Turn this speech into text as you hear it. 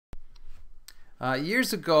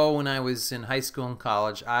Years ago, when I was in high school and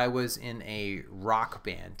college, I was in a rock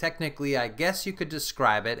band. Technically, I guess you could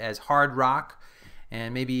describe it as hard rock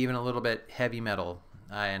and maybe even a little bit heavy metal.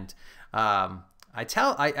 And I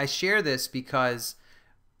share this because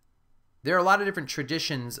there are a lot of different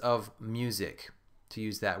traditions of music, to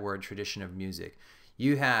use that word, tradition of music.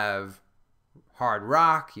 You have hard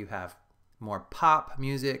rock, you have more pop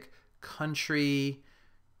music, country,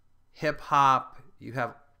 hip hop, you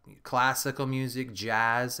have classical music,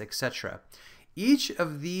 jazz, etc. Each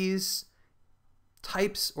of these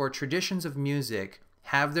types or traditions of music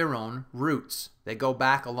have their own roots. They go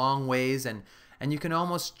back a long ways, and you can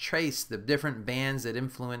almost trace the different bands that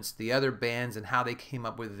influenced the other bands and how they came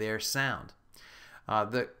up with their sound.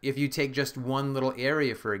 If you take just one little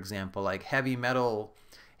area, for example, like heavy metal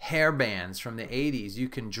hair bands from the 80s, you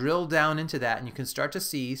can drill down into that and you can start to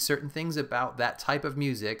see certain things about that type of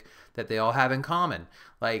music that they all have in common.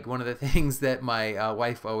 Like one of the things that my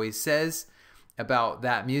wife always says about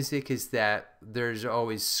that music is that there's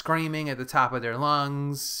always screaming at the top of their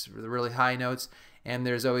lungs, the really high notes, and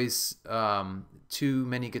there's always too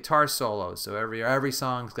many guitar solos. So every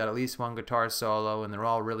song's got at least one guitar solo, and they're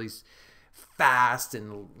all really fast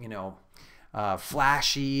and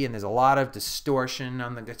flashy, and there's a lot of distortion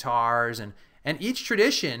on the guitars, and each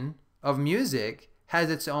tradition of music has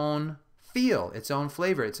its own feel, its own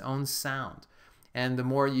flavor, its own sound. And the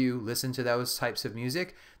more you listen to those types of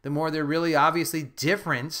music, the more they're really obviously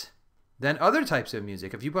different than other types of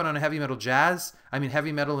music. If you put on a heavy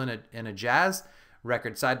metal and a jazz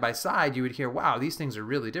record side by side, you would hear, wow, these things are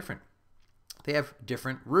really different. They have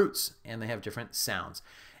different roots and they have different sounds.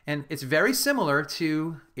 And it's very similar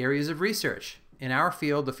to areas of research. In our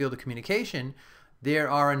field, the field of communication, there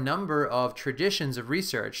are a number of traditions of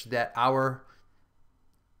research that our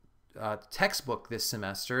textbook this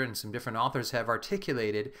semester and some different authors have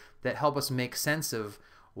articulated that help us make sense of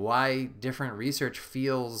why different research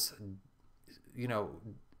feels,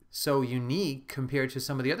 so unique compared to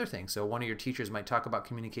some of the other things. So one of your teachers might talk about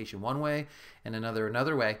communication one way and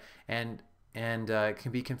another way, and it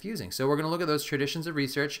can be confusing. So we're going to look at those traditions of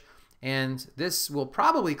research, and this will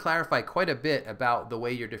probably clarify quite a bit about the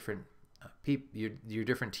way your different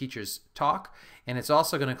different teachers talk, and it's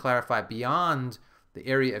also going to clarify beyond the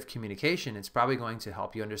area of communication. It's probably going to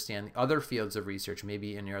help you understand the other fields of research,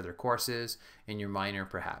 maybe in your other courses, in your minor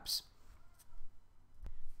perhaps.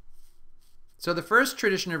 So the first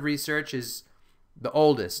tradition of research is the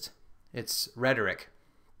oldest. It's rhetoric.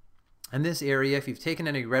 In this area, if you've taken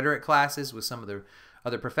any rhetoric classes with some of the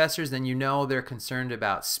other professors, then you know they're concerned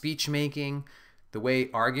about speech making, the way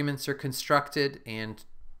arguments are constructed, and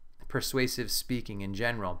persuasive speaking in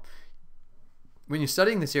general. When you're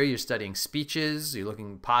studying this area, you're studying speeches, you're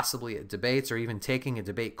looking possibly at debates or even taking a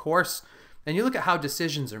debate course, and you look at how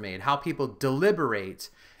decisions are made, how people deliberate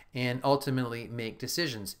and ultimately make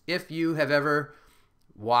decisions. If you have ever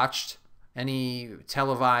watched any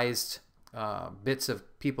televised bits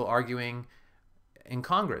of people arguing in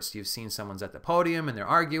Congress, you've seen someone's at the podium and they're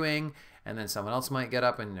arguing, and then someone else might get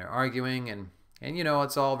up and they're arguing, and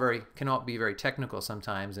it's all can all be very technical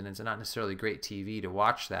sometimes, and it's not necessarily great TV to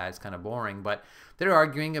watch that. It's kind of boring, but they're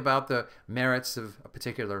arguing about the merits of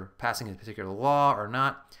passing a particular law or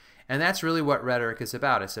not. And that's really what rhetoric is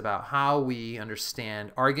about. It's about how we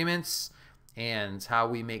understand arguments and how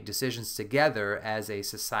we make decisions together as a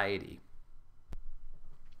society.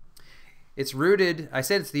 It's rooted, I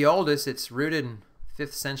said it's the oldest, it's rooted in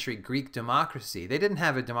 5th century Greek democracy. They didn't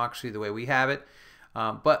have a democracy the way we have it,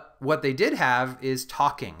 but what they did have is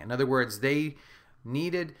talking. In other words, they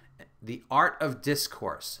needed the art of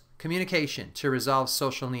discourse, communication, to resolve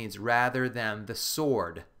social needs rather than the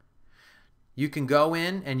sword. You can go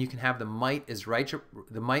in and you can have the might is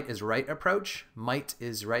right approach. Might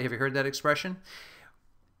is right. Have you heard that expression?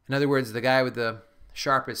 In other words, the guy with the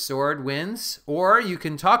sharpest sword wins. Or you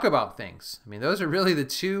can talk about things. I mean, those are really the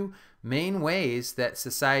two main ways that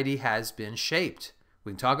society has been shaped.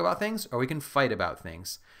 We can talk about things or we can fight about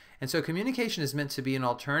things. And so communication is meant to be an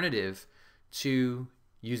alternative to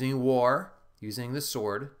using war, using the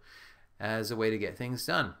sword as a way to get things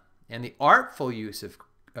done. And the artful use of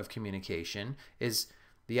communication is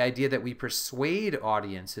the idea that we persuade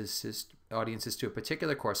audiences to a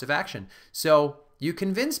particular course of action. So you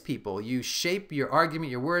convince people, you shape your argument,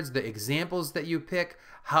 your words, the examples that you pick,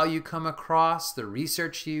 how you come across, the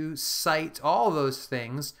research you cite, all those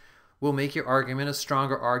things will make your argument a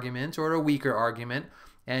stronger argument or a weaker argument.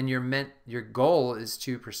 And your goal is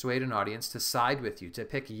to persuade an audience to side with you, to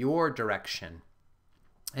pick your direction.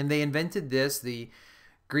 And they invented this, the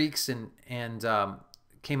Greeks, and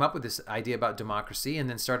came up with this idea about democracy, and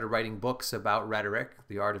then started writing books about rhetoric,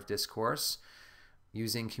 the art of discourse.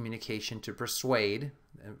 using communication to persuade.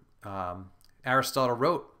 Aristotle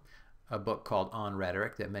wrote a book called On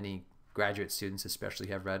Rhetoric that many graduate students especially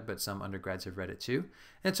have read, but some undergrads have read it too.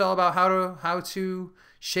 And it's all about how to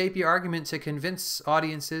shape your argument to convince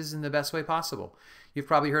audiences in the best way possible. You've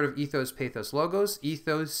probably heard of ethos, pathos, logos.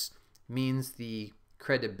 Ethos means the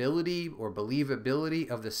credibility or believability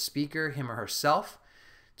of the speaker, him or herself.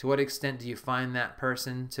 To what extent do you find that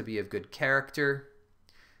person to be of good character,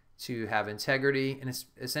 to have integrity, and it's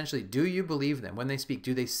essentially, do you believe them when they speak?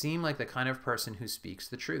 Do they seem like the kind of person who speaks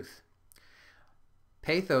the truth?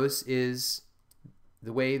 Pathos is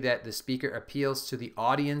the way that the speaker appeals to the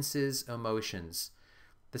audience's emotions.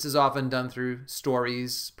 This is often done through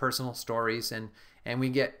stories, personal stories, and we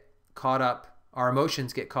get caught up, our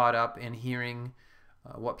emotions get caught up in hearing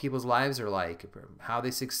what people's lives are like, how they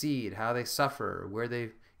succeed, how they suffer, where they,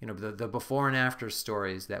 the before and after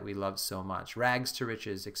stories that we love so much, rags to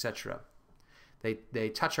riches, etc. They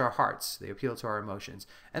touch our hearts, they appeal to our emotions.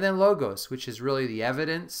 And then logos, which is really the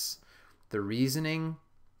evidence, the reasoning.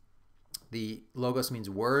 The logos means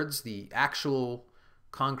words, the actual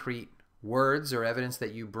concrete words or evidence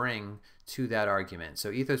that you bring to that argument. So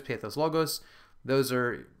ethos, pathos, logos, those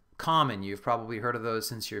are common. You've probably heard of those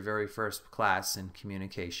since your very first class in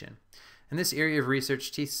communication. And this area of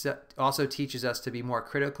research also teaches us to be more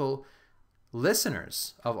critical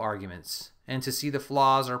listeners of arguments and to see the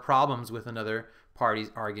flaws or problems with another party's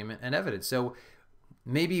argument and evidence. So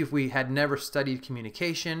maybe if we had never studied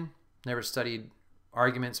communication, never studied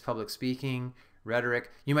arguments, public speaking, rhetoric,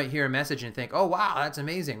 you might hear a message and think, oh wow, that's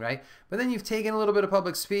amazing, right? But then you've taken a little bit of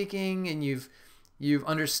public speaking and you've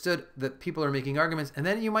understood that people are making arguments, and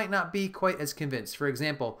then you might not be quite as convinced. For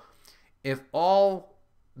example, if all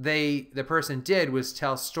the person did was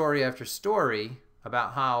tell story after story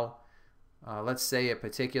about how, let's say, a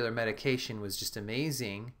particular medication was just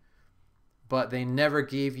amazing, but they never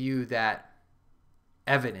gave you that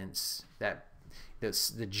evidence, that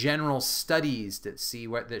the general studies that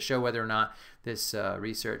show whether or not this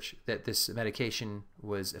this medication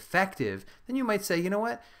was effective, then you might say, you know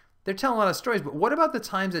what? They're telling a lot of stories, but what about the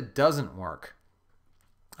times it doesn't work?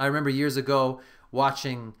 I remember years ago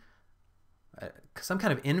watching some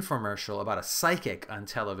kind of infomercial about a psychic on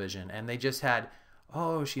television, and they just had,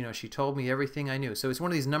 oh, she told me everything I knew. So it's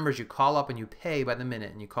one of these numbers you call up and you pay by the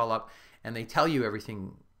minute, and you call up and they tell you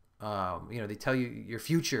everything. They tell you your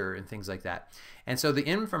future and things like that. And so the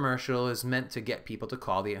infomercial is meant to get people to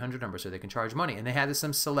call the 800 number so they can charge money. And they had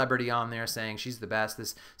some celebrity on there saying she's the best,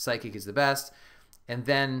 this psychic is the best. And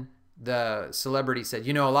then the celebrity said,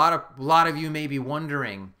 a lot of you may be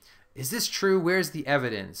wondering, is this true? Where's the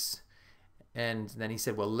evidence? And then he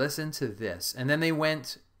said, well, listen to this. And then they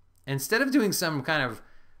went, instead of doing some kind of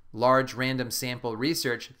large random sample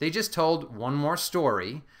research, they just told one more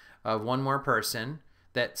story of one more person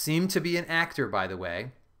that seemed to be an actor, by the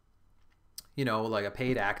way, like a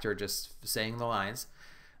paid actor just saying the lines.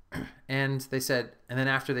 And they said, and then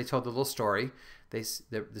after they told the little story,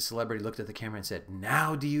 the celebrity looked at the camera and said,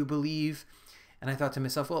 now do you believe? And I thought to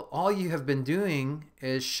myself, well, all you have been doing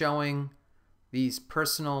is showing these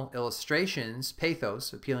personal illustrations,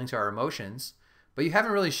 pathos, appealing to our emotions, but you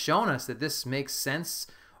haven't really shown us that this makes sense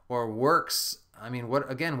or works. I mean,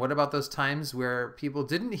 what about those times where people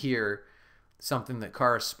didn't hear something that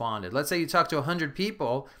corresponded? Let's say you talk to 100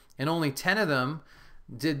 people and only 10 of them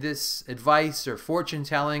did this advice or fortune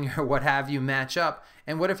telling or what have you match up.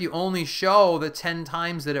 And what if you only show the 10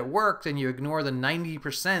 times that it worked and you ignore the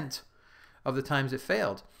 90% of the times it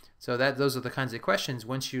failed? So those are the kinds of questions.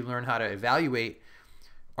 Once you learn how to evaluate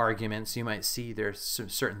arguments, you might see there's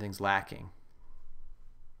certain things lacking.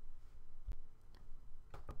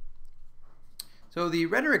 So the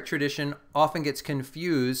rhetoric tradition often gets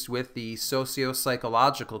confused with the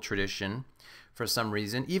socio-psychological tradition for some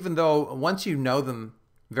reason, even though once you know them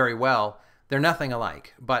very well, they're nothing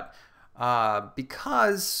alike. But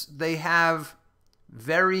because they have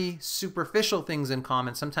very superficial things in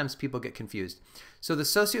common, sometimes people get confused. So the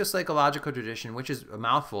socio-psychological tradition, which is a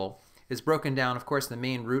mouthful, is broken down. Of course, the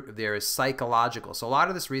main root of there is psychological. So a lot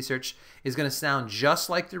of this research is going to sound just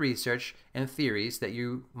like the research and theories that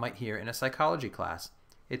you might hear in a psychology class.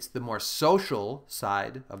 It's the more social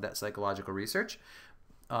side of that psychological research,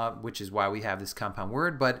 which is why we have this compound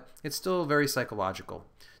word, but it's still very psychological.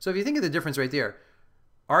 So if you think of the difference right there,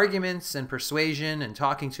 arguments and persuasion and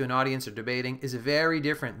talking to an audience or debating is very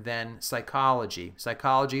different than psychology.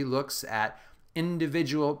 Psychology looks at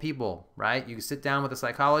individual people, right? You sit down with a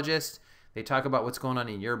psychologist, they talk about what's going on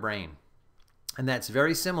in your brain. And that's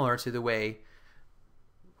very similar to the way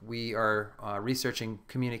we are researching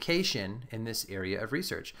communication in this area of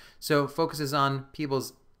research. So it focuses on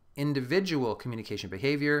people's individual communication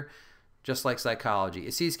behavior, just like psychology.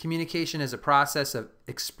 It sees communication as a process of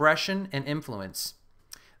expression and influence.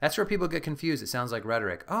 That's where people get confused. It sounds like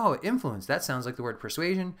rhetoric. Oh, influence. That sounds like the word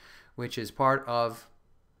persuasion, which is part of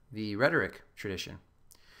the rhetoric tradition,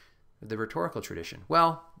 the rhetorical tradition.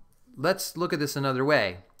 Well, let's look at this another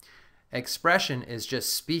way. Expression is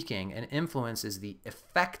just speaking, and influence is the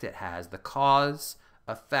effect it has, the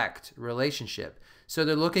cause-effect relationship. So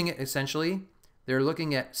they're looking at, essentially, they're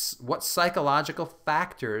looking at what psychological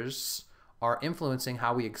factors are influencing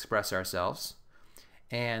how we express ourselves,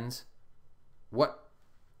 and what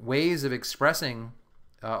ways of expressing,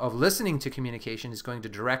 of listening to communication is going to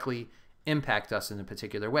directly impact us in a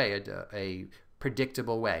particular way, a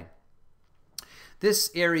predictable way.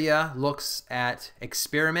 This area looks at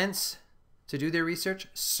experiments to do their research,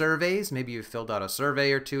 surveys, maybe you've filled out a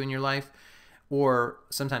survey or two in your life, or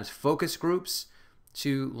sometimes focus groups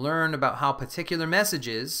to learn about how particular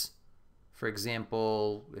messages, for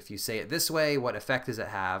example, if you say it this way, what effect does it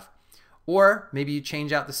have? Or maybe you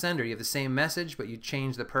change out the sender. You have the same message, but you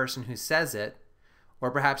change the person who says it.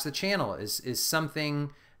 Or perhaps the channel. Is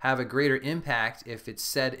something have a greater impact if it's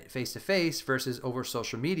said face-to-face versus over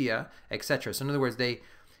social media, etc. So in other words, they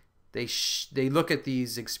look at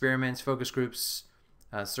these experiments, focus groups,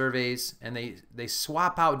 surveys, and they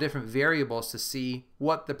swap out different variables to see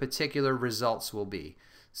what the particular results will be.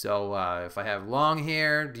 So if I have long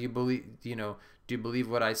hair, do you believe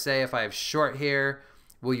what I say? If I have short hair,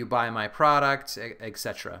 will you buy my product,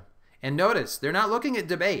 etc. And notice, they're not looking at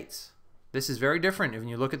debates. This is very different when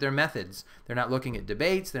you look at their methods. They're not looking at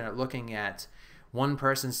debates. They're not looking at one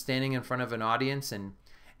person standing in front of an audience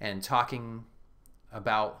and talking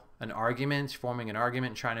about an argument, forming an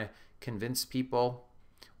argument, trying to convince people.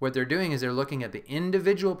 What they're doing is they're looking at the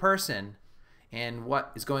individual person and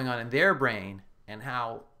what is going on in their brain and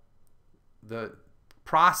how the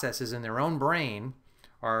processes in their own brain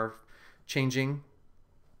are changing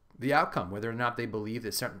the outcome, whether or not they believe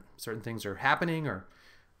that certain things are happening or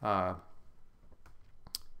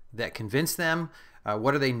that convince them.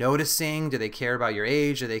 What are they noticing? Do they care about your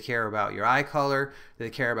age? Do they care about your eye color? Do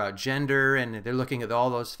they care about gender? And they're looking at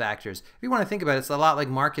all those factors. If you want to think about it, it's a lot like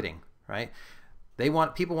marketing, right?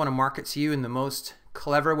 People want to market to you in the most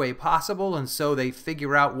clever way possible, and so they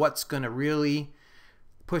figure out what's going to really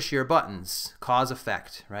push your buttons, cause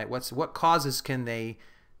effect, right? What causes can they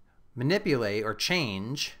manipulate or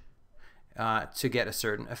change to get a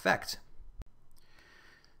certain effect?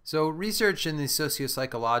 So research in the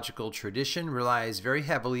socio-psychological tradition relies very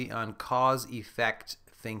heavily on cause-effect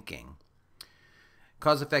thinking.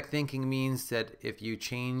 Cause-effect thinking means that if you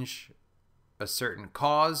change a certain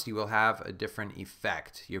cause, you will have a different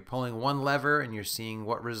effect. You're pulling one lever and you're seeing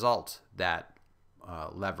what result that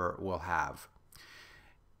lever will have.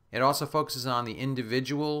 It also focuses on the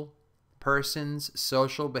individual person's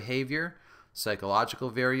social behavior, psychological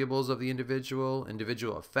variables of the individual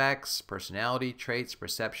effects, personality traits,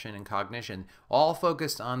 perception, and cognition, all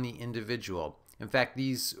focused on the individual. In fact,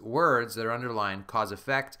 these words that are underlined, cause,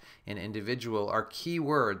 effect, and individual, are key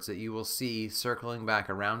words that you will see circling back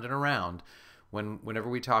around and around whenever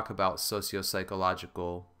we talk about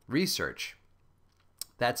socio-psychological research.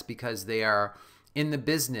 That's because they are in the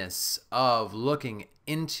business of looking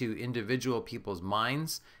into individual people's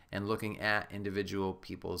minds and looking at individual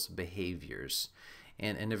people's behaviors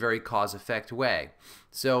and in a very cause-effect way.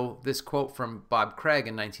 So this quote from Bob Craig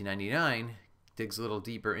in 1999 digs a little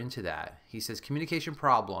deeper into that. He says, communication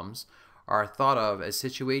problems are thought of as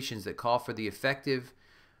situations that call for the effective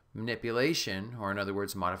manipulation, or in other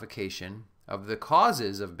words, modification, of the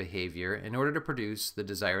causes of behavior in order to produce the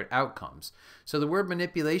desired outcomes. So the word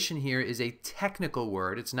manipulation here is a technical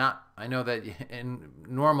word. It's not, I know that in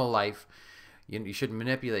normal life, you shouldn't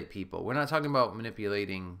manipulate people. We're not talking about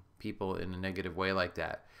manipulating people in a negative way like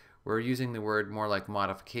that. We're using the word more like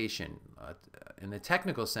modification. In the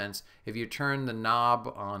technical sense, if you turn the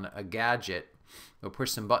knob on a gadget or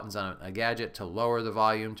push some buttons on a gadget to lower the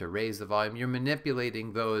volume, to raise the volume, you're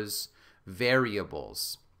manipulating those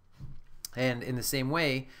variables. And in the same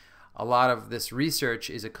way, a lot of this research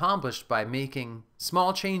is accomplished by making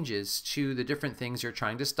small changes to the different things you're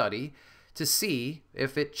trying to study to see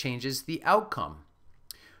if it changes the outcome.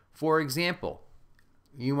 For example,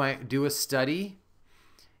 you might do a study,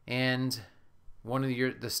 and one of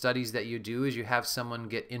the studies that you do is you have someone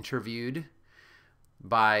get interviewed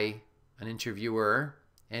by an interviewer,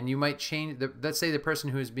 and you might change, let's say the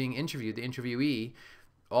person who is being interviewed, the interviewee,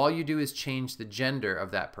 all you do is change the gender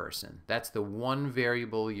of that person. That's the one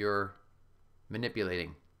variable you're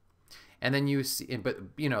manipulating. And then you see, but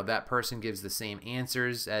you know, that person gives the same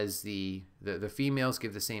answers as the females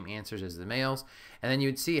give the same answers as the males. And then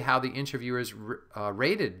you'd see how the interviewers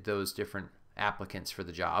rated those different applicants for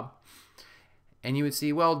the job. And you would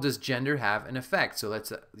see, well, does gender have an effect? So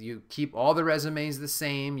you keep all the resumes the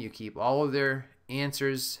same, you keep all of their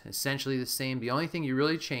answers essentially the same. The only thing you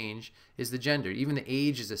really change is the gender. Even the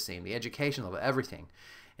age is the same, the education level, everything.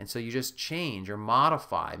 And so you just change or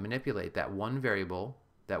modify, manipulate that one variable,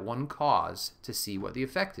 that one cause, to see what the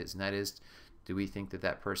effect is. And that is, do we think that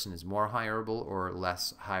that person is more hireable or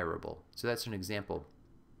less hireable? So that's an example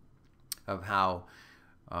of how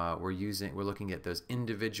we're looking at those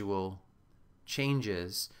individual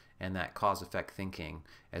changes and that cause-effect thinking,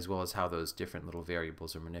 as well as how those different little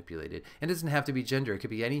variables are manipulated. And it doesn't have to be gender. It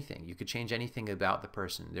could be anything. You could change anything about the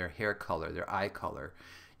person, their hair color, their eye color.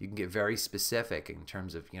 You can get very specific in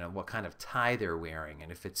terms of, you know, what kind of tie they're wearing,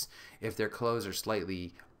 and if their clothes are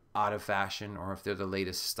slightly out of fashion or if they're the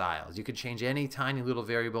latest styles. You could change any tiny little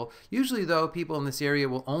variable. Usually, though, people in this area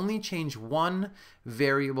will only change one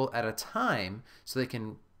variable at a time so they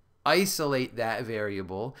can isolate that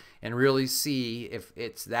variable and really see if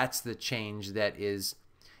that's the change that is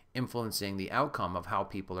influencing the outcome of how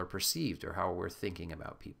people are perceived or how we're thinking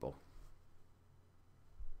about people.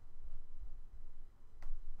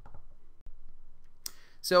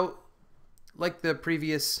 So, like the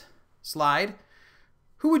previous slide,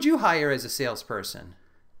 who would you hire as a salesperson?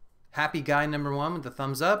 Happy guy number one with the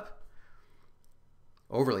thumbs up?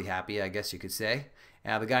 Overly happy, I guess you could say.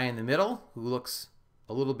 The guy in the middle who looks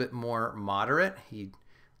a little bit more moderate. He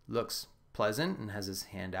looks pleasant and has his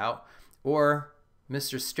hand out. Or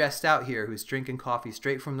Mr. Stressed Out here, who's drinking coffee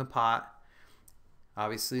straight from the pot,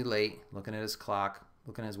 obviously late, looking at his clock,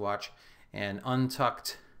 looking at his watch, and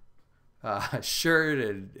untucked shirt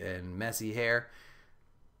and messy hair.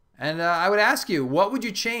 And I would ask you, what would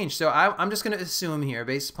you change? So I'm just going to assume here,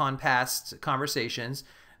 based upon past conversations,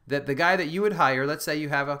 that the guy that you would hire, let's say you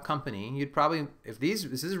have a company, you'd probably, if this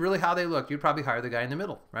is really how they look, you'd probably hire the guy in the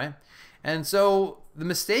middle, right? And so the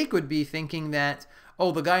mistake would be thinking that,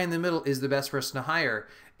 oh, the guy in the middle is the best person to hire.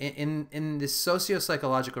 In this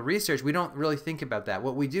socio-psychological research, we don't really think about that.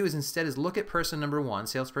 What we do is instead is look at person number one,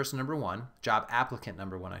 salesperson number one, job applicant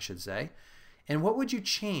number one, I should say, and what would you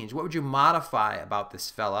change? What would you modify about this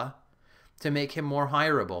fella to make him more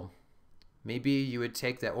hireable? Maybe you would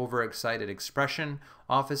take that overexcited expression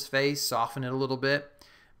off his face, soften it a little bit.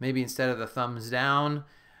 Maybe instead of the thumbs down,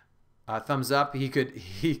 thumbs up, he could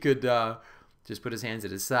just put his hands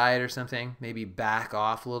at his side or something. Maybe back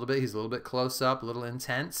off a little bit. He's a little bit close up, a little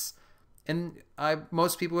intense. And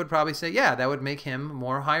most people would probably say, yeah, that would make him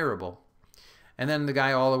more hireable. And then the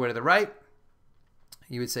guy all the way to the right,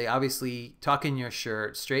 you would say, obviously, tuck in your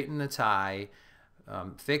shirt, straighten the tie,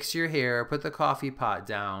 fix your hair, put the coffee pot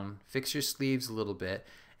down, fix your sleeves a little bit,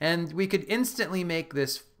 and we could instantly make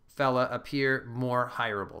this fella appear more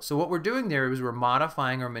hireable. So what we're doing there is we're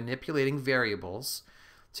modifying or manipulating variables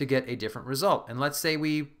to get a different result. And let's say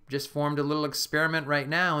we just formed a little experiment right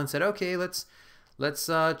now and said, okay, let's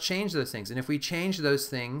change those things. And if we change those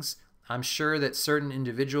things, I'm sure that certain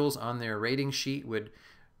individuals on their rating sheet would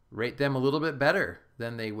rate them a little bit better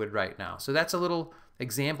than they would right now. So that's a little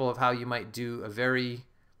example of how you might do a very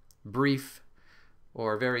brief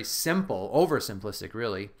or very simple, oversimplistic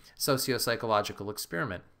really, socio-psychological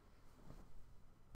experiment.